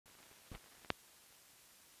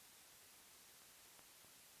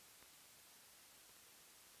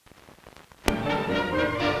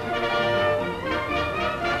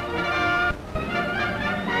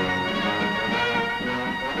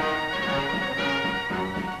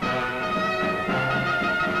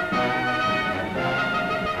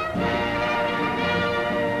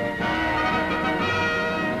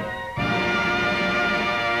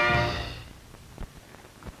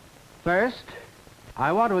First,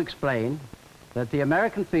 I want to explain that the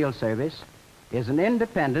American Field Service is an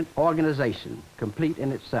independent organization, complete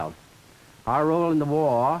in itself. Our role in the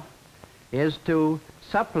war is to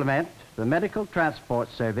supplement the medical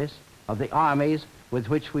transport service of the armies with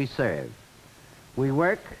which we serve. We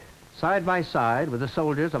work side by side with the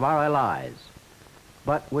soldiers of our allies,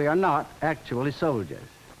 but we are not actually soldiers.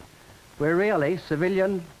 We're really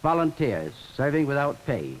civilian volunteers serving without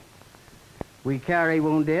pay. We carry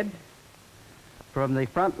wounded from the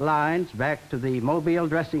front lines back to the mobile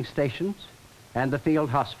dressing stations and the field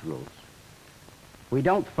hospitals. We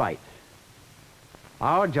don't fight.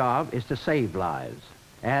 Our job is to save lives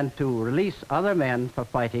and to release other men for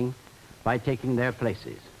fighting by taking their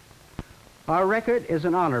places. Our record is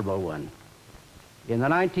an honorable one. In the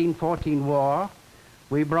 1914 war,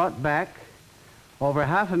 we brought back over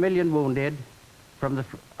 500,000 wounded from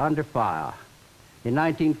under fire. In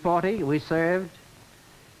 1940, we served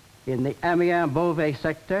in the Amiens-Beauvais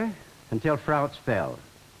sector until France fell.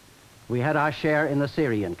 We had our share in the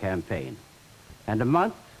Syrian campaign. And a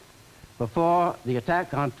month before the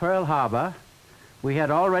attack on Pearl Harbor, we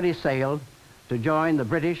had already sailed to join the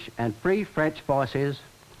British and Free French forces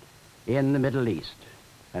in the Middle East.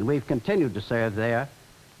 And we've continued to serve there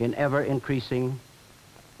in ever-increasing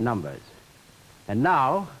numbers. And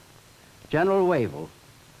now, General Wavell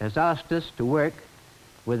has asked us to work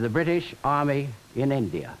with the British Army in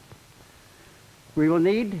India. We will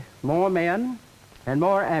need more men and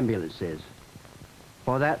more ambulances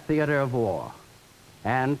for that theater of war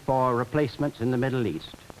and for replacements in the Middle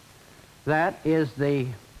East. That is the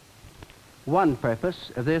one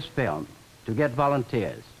purpose of this film, to get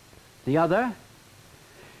volunteers. The other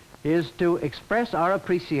is to express our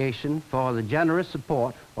appreciation for the generous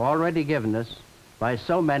support already given us by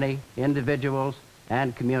so many individuals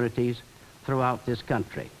and communities throughout this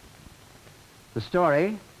country. The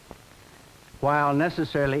story, while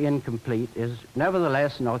necessarily incomplete, is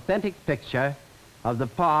nevertheless an authentic picture of the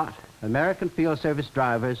part American Field Service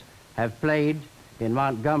drivers have played in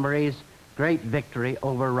Montgomery's great victory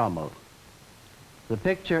over Rommel. The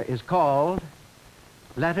picture is called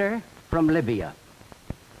Letter from Libya.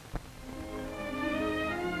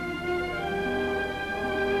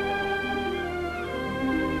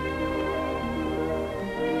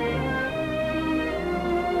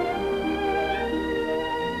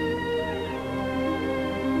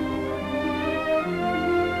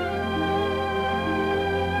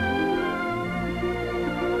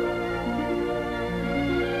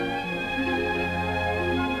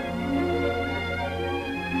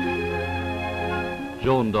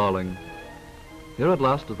 Joan, darling, here at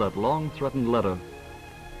last is that long-threatened letter.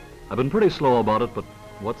 I've been pretty slow about it, but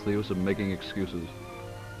what's the use of making excuses?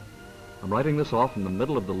 I'm writing this off in the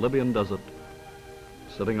middle of the Libyan desert,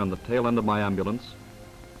 sitting on the tail end of my ambulance,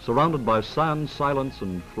 surrounded by sand, silence,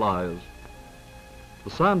 and flies. The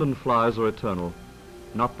sand and flies are eternal,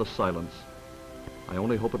 not the silence. I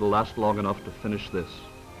only hope it'll last long enough to finish this.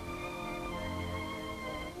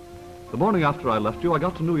 The morning after I left you, I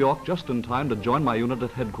got to New York just in time to join my unit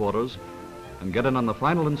at headquarters and get in on the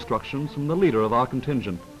final instructions from the leader of our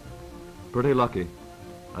contingent. Pretty lucky.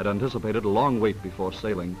 I'd anticipated a long wait before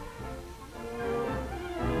sailing.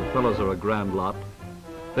 The fellows are a grand lot.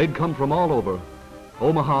 They'd come from all over: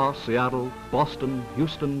 Omaha, Seattle, Boston,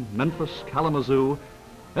 Houston, Memphis, Kalamazoo,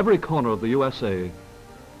 every corner of the USA.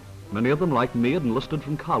 Many of them, like me, had enlisted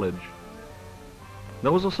from college.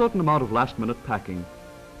 There was a certain amount of last-minute packing.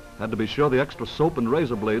 Had to be sure the extra soap and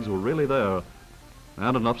razor blades were really there,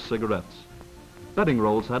 and enough cigarettes. Bedding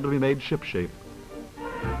rolls had to be made ship-shape.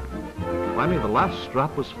 Finally, the last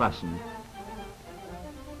strap was fastened.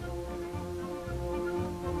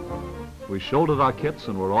 We shouldered our kits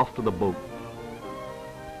and were off to the boat.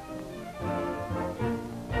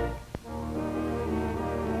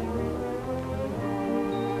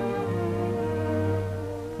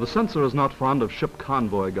 The censor is not fond of ship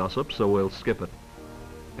convoy gossip, so we'll skip it,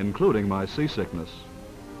 including my seasickness.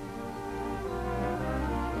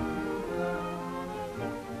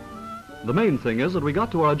 The main thing is that we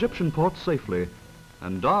got to our Egyptian port safely,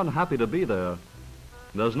 and darn happy to be there.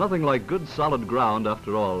 There's nothing like good solid ground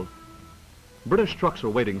after all. British trucks are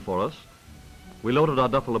waiting for us. We loaded our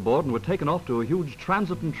duffel aboard and were taken off to a huge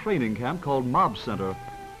transit and training camp called Mob Center,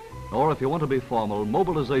 or if you want to be formal,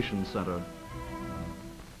 Mobilization Center.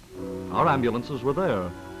 Our ambulances were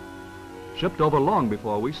there, shipped over long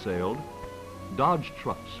before we sailed. Dodge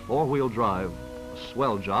trucks, four-wheel drive, a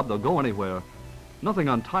swell job, they'll go anywhere. Nothing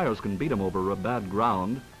on tires can beat them over a bad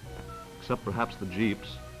ground, except perhaps the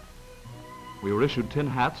Jeeps. We were issued tin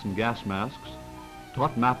hats and gas masks,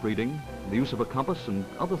 taught map reading, the use of a compass, and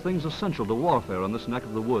other things essential to warfare on this neck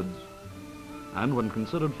of the woods. and when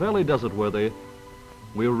considered fairly desert-worthy,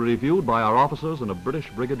 we were reviewed by our officers and a British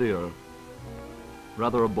brigadier.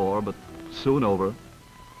 Rather a bore, but soon over.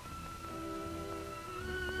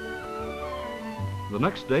 The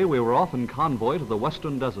next day we were off in convoy to the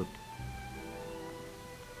western desert.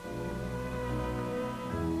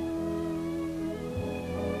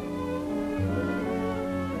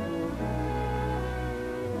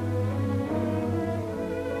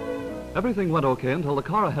 Everything went okay until the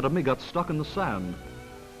car ahead of me got stuck in the sand.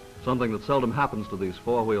 Something that seldom happens to these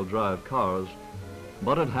four-wheel drive cars,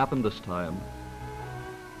 but it happened this time.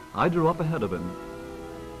 I drew up ahead of him.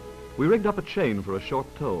 We rigged up a chain for a short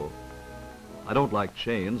tow. I don't like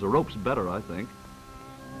chains. A rope's better, I think.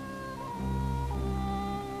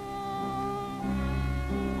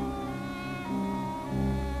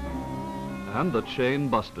 And the chain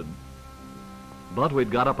busted. But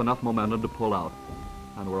we'd got up enough momentum to pull out,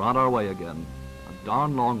 and we're on our way again. A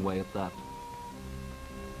darn long way at that.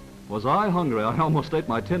 Was I hungry? I almost ate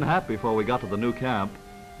my tin hat before we got to the new camp.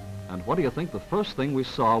 And what do you think the first thing we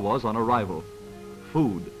saw was on arrival?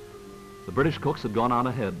 Food. The British cooks had gone on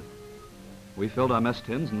ahead. We filled our mess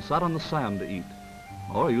tins and sat on the sand to eat,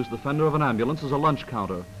 or used the fender of an ambulance as a lunch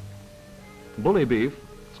counter. Bully beef,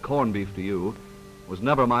 it's corned beef to you, was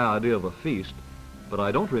never my idea of a feast, but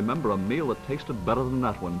I don't remember a meal that tasted better than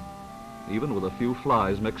that one, even with a few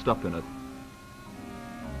flies mixed up in it.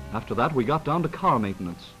 After that, we got down to car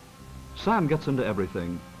maintenance. Sand gets into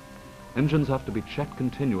everything. Engines have to be checked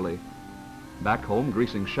continually. Back home,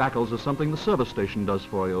 greasing shackles is something the service station does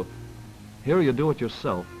for you. Here you do it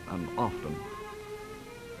yourself, and often.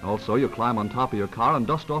 Also, you climb on top of your car and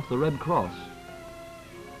dust off the Red Cross.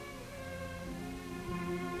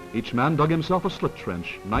 Each man dug himself a slit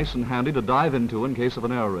trench, nice and handy to dive into in case of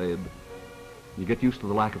an air raid. You get used to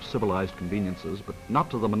the lack of civilized conveniences, but not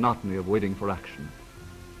to the monotony of waiting for action.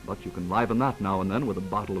 But you can liven that now and then with a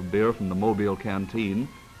bottle of beer from the Mobile canteen,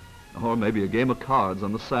 or maybe a game of cards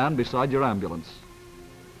on the sand beside your ambulance.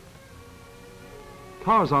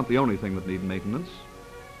 Cars aren't the only thing that need maintenance.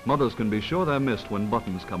 Mothers can be sure they're missed when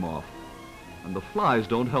buttons come off. And the flies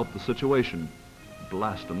don't help the situation.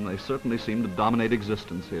 Blast them, they certainly seem to dominate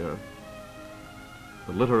existence here.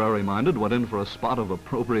 The literary-minded went in for a spot of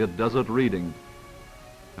appropriate desert reading.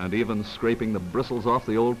 And even scraping the bristles off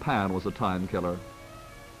the old pan was a time killer.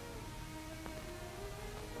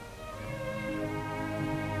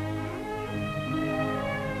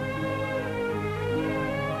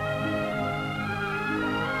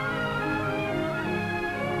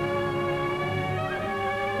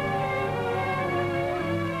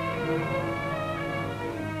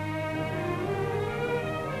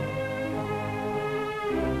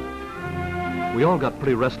 We all got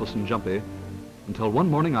pretty restless and jumpy, until one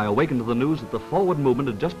morning I awakened to the news that the forward movement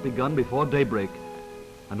had just begun before daybreak,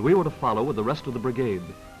 and we were to follow with the rest of the brigade.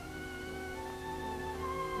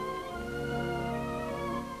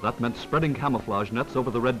 That meant spreading camouflage nets over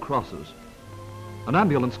the Red Crosses. An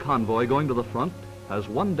ambulance convoy going to the front has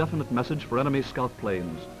one definite message for enemy scout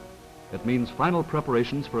planes. It means final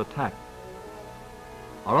preparations for attack.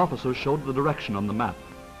 Our officers showed the direction on the map.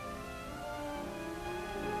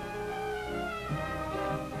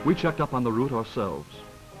 We checked up on the route ourselves.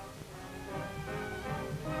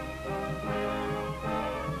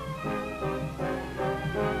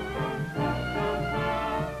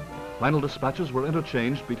 Final dispatches were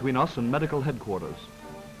interchanged between us and medical headquarters.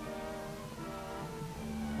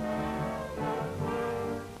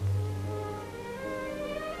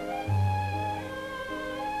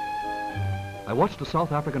 I watched a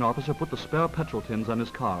South African officer put the spare petrol tins on his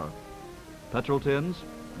car. Petrol tins,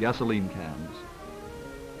 gasoline cans.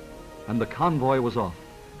 And the convoy was off.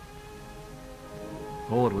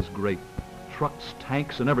 Oh, it was great. Trucks,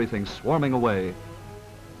 tanks, and everything swarming away.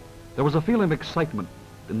 There was a feeling of excitement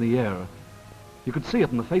in the air. You could see it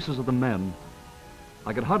in the faces of the men.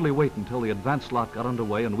 I could hardly wait until the advance lot got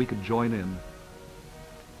underway and we could join in.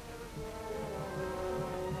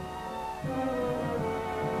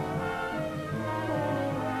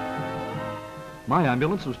 My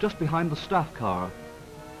ambulance was just behind the staff car,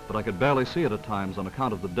 but I could barely see it at times on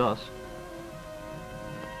account of the dust.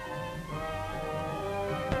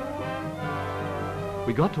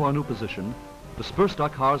 We got to our new position, dispersed our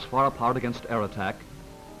cars far apart against air attack,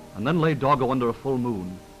 and then lay doggo under a full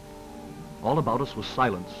moon. All about us was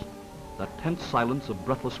silence, that tense silence of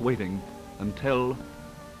breathless waiting until...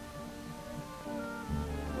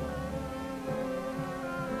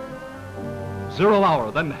 Zero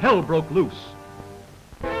hour, then hell broke loose.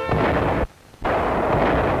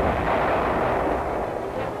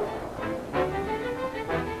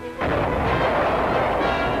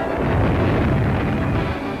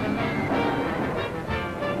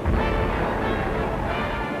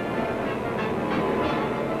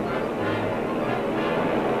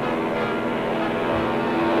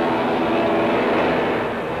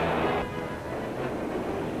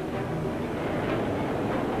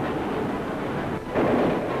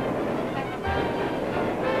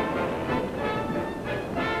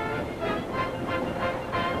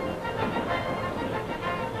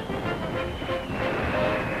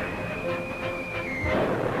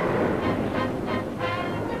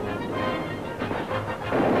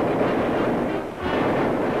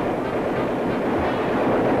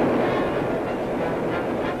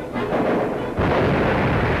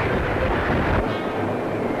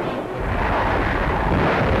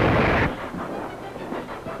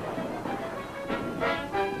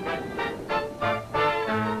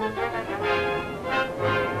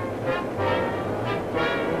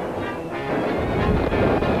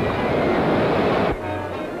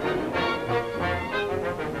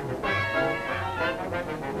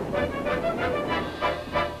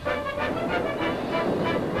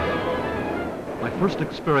 First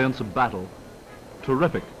experience of battle.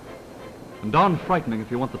 Terrific. And darn frightening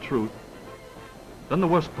if you want the truth. Then the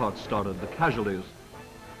worst part started, the casualties.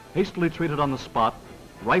 Hastily treated on the spot,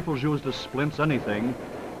 rifles used as splints, anything,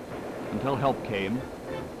 until help came.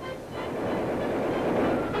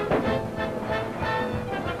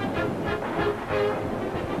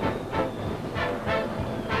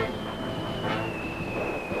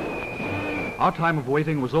 Our time of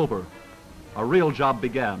waiting was over. Our real job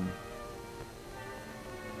began.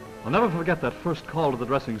 I'll never forget that first call to the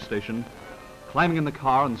dressing station, climbing in the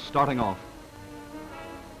car and starting off.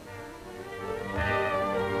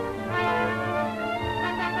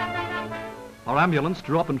 Our ambulance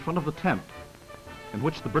drew up in front of the tent, in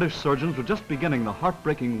which the British surgeons were just beginning the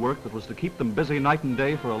heartbreaking work that was to keep them busy night and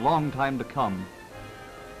day for a long time to come.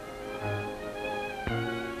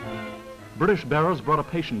 British bearers brought a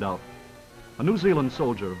patient out, a New Zealand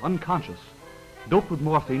soldier, unconscious, doped with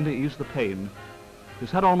morphine to ease the pain. His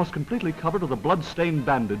head almost completely covered with a blood-stained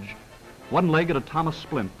bandage, one leg at a Thomas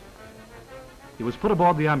splint. He was put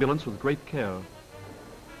aboard the ambulance with great care.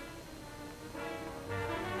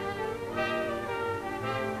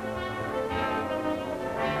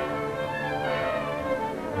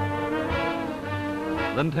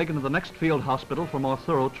 Then taken to the next field hospital for more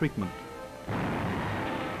thorough treatment.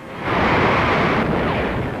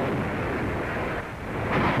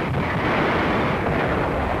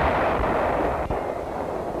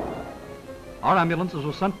 Our ambulances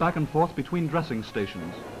were sent back and forth between dressing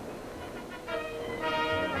stations.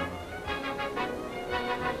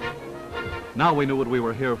 Now we knew what we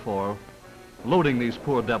were here for, loading these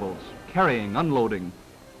poor devils, carrying, unloading,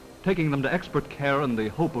 taking them to expert care in the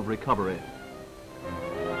hope of recovery.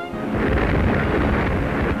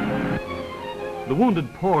 The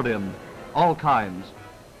wounded poured in, all kinds,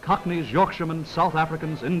 Cockneys, Yorkshiremen, South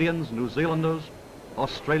Africans, Indians, New Zealanders,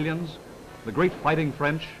 Australians, the great fighting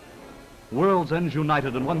French, world's ends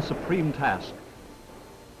united in one supreme task.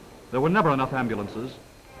 There were never enough ambulances.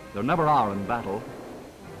 There never are in battle.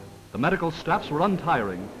 The medical staffs were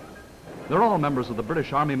untiring. They're all members of the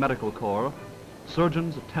British Army Medical Corps,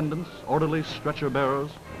 surgeons, attendants, orderlies, stretcher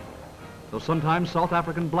bearers, though sometimes South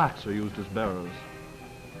African blacks are used as bearers.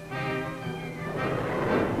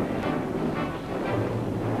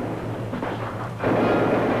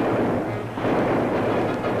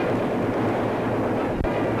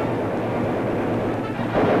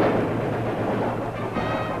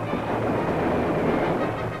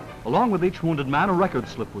 Along with each wounded man, a record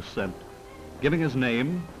slip was sent, giving his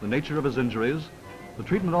name, the nature of his injuries, the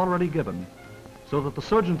treatment already given, so that the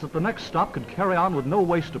surgeons at the next stop could carry on with no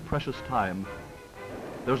waste of precious time.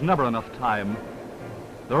 There's never enough time.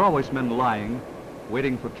 There are always men lying,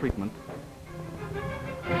 waiting for treatment.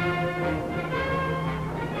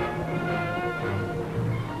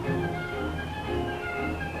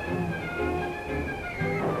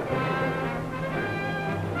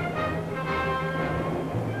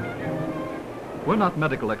 We're not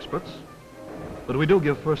medical experts, but we do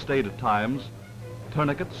give first aid at times,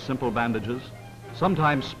 tourniquets, simple bandages,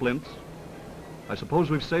 sometimes splints. I suppose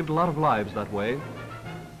we've saved a lot of lives that way.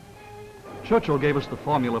 Churchill gave us the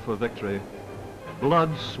formula for victory: blood,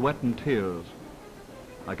 sweat, and tears.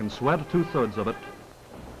 I can sweat 2/3 of it.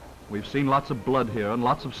 We've seen lots of blood here and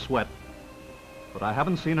lots of sweat, but I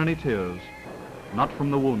haven't seen any tears, not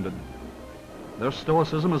from the wounded. Their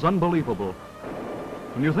stoicism is unbelievable.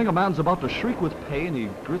 When you think a man's about to shriek with pain, he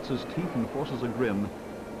grits his teeth and forces a grin.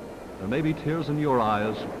 There may be tears in your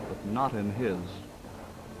eyes, but not in his.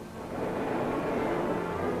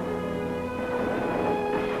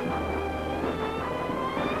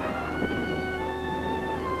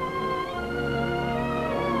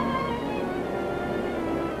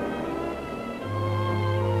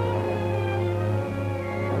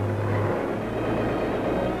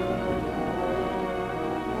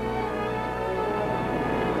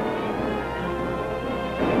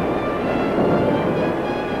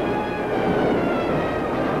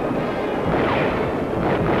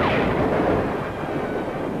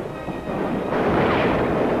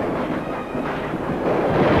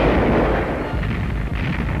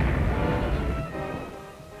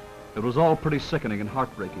 It was all pretty sickening and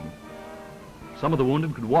heartbreaking. Some of the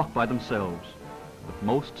wounded could walk by themselves, but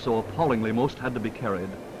most, so appallingly most, had to be carried.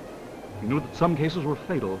 You knew that some cases were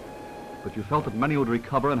fatal, but you felt that many would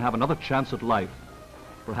recover and have another chance at life,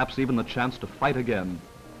 perhaps even the chance to fight again.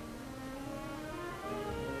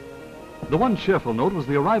 The one cheerful note was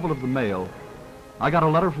the arrival of the mail. I got a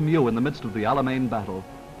letter from you in the midst of the Alamein battle.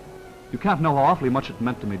 You can't know how awfully much it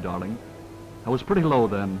meant to me, darling. I was pretty low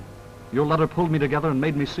then. Your letter pulled me together and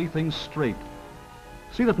made me see things straight.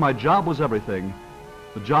 See that my job was everything.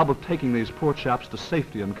 The job of taking these poor chaps to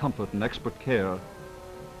safety and comfort and expert care.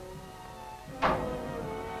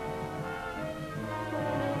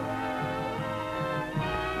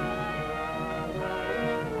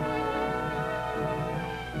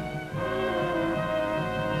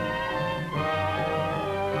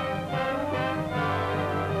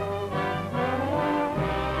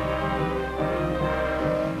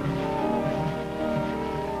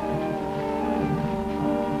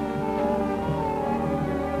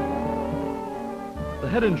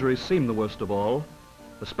 Head injuries seem the worst of all,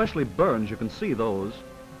 especially burns. You can see those,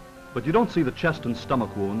 but you don't see the chest and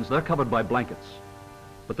stomach wounds. They're covered by blankets,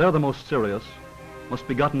 but they're the most serious, must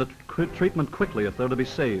be gotten to treatment quickly if they're to be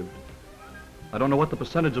saved. I don't know what the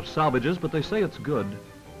percentage of salvage is, but they say it's good.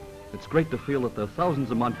 It's great to feel that there are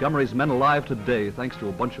thousands of Montgomery's men alive today thanks to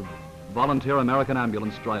a bunch of volunteer American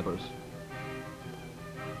ambulance drivers.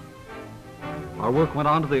 Our work went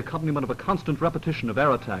on to the accompaniment of a constant repetition of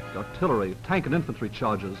air attack, artillery, tank and infantry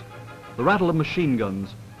charges, the rattle of machine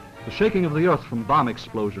guns, the shaking of the earth from bomb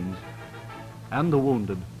explosions, and the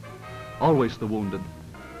wounded, always the wounded,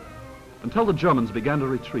 until the Germans began to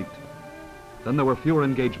retreat. Then there were fewer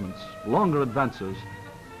engagements, longer advances,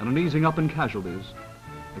 and an easing up in casualties,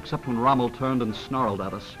 except when Rommel turned and snarled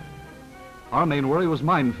at us. Our main worry was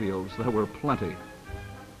minefields. There were plenty.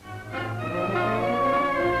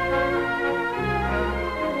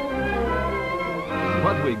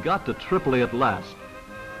 But we got to Tripoli at last.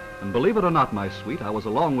 And believe it or not, my sweet, I was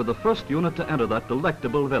along with the first unit to enter that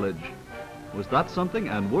delectable village. Was that something?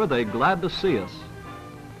 And were they glad to see us?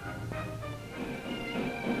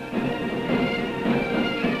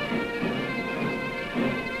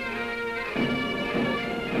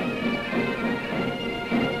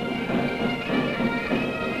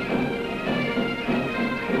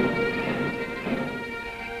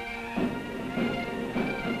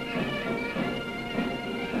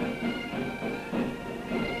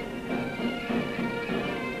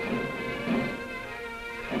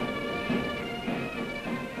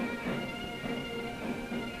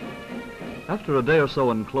 After a day or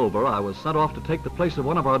so in Clover, I was sent off to take the place of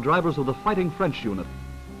one of our drivers of the fighting French unit.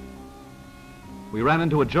 We ran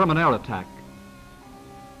into a German air attack.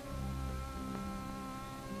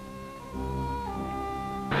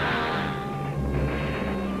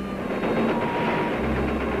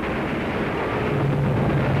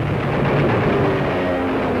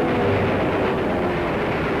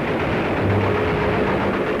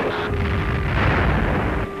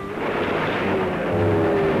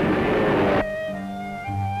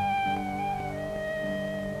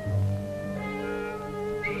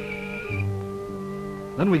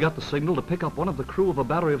 Then we got the signal to pick up one of the crew of a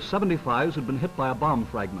battery of 75s who'd been hit by a bomb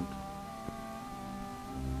fragment.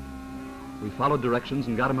 We followed directions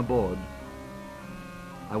and got him aboard.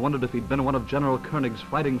 I wondered if he'd been one of General Koenig's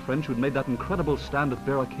fighting French who'd made that incredible stand at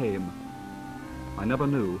Bir Hakeim. I never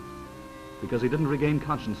knew, because he didn't regain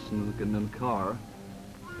consciousness in the car.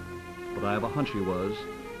 But I have a hunch he was,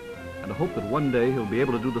 and I hope that one day he'll be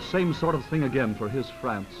able to do the same sort of thing again for his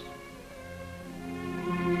France.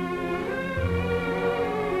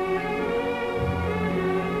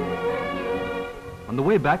 On the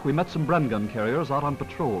way back, we met some Bren gun carriers out on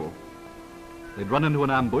patrol. They'd run into an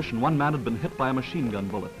ambush, and one man had been hit by a machine gun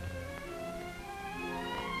bullet.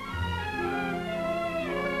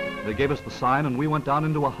 They gave us the sign, and we went down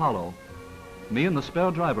into a hollow, me in the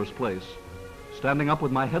spare driver's place, standing up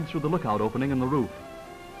with my head through the lookout opening in the roof.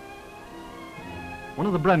 One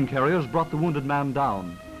of the Bren carriers brought the wounded man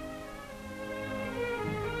down.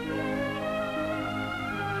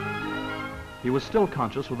 He was still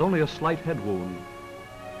conscious with only a slight head wound.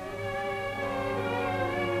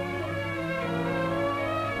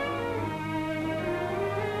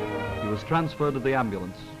 He was transferred to the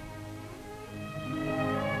ambulance.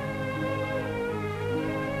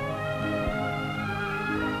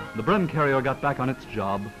 The Bren carrier got back on its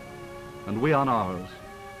job, and we on ours.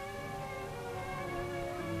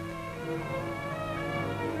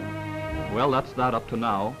 Well, that's that up to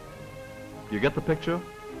now. You get the picture?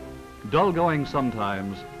 Dull going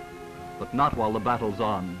sometimes, but not while the battle's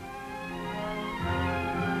on.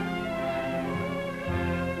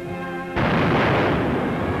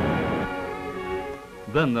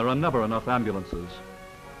 Then there are never enough ambulances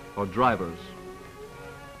or drivers.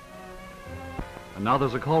 And now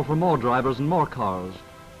there's a call for more drivers and more cars.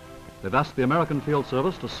 They've asked the American Field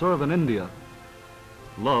Service to serve in India.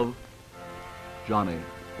 Love, Johnny.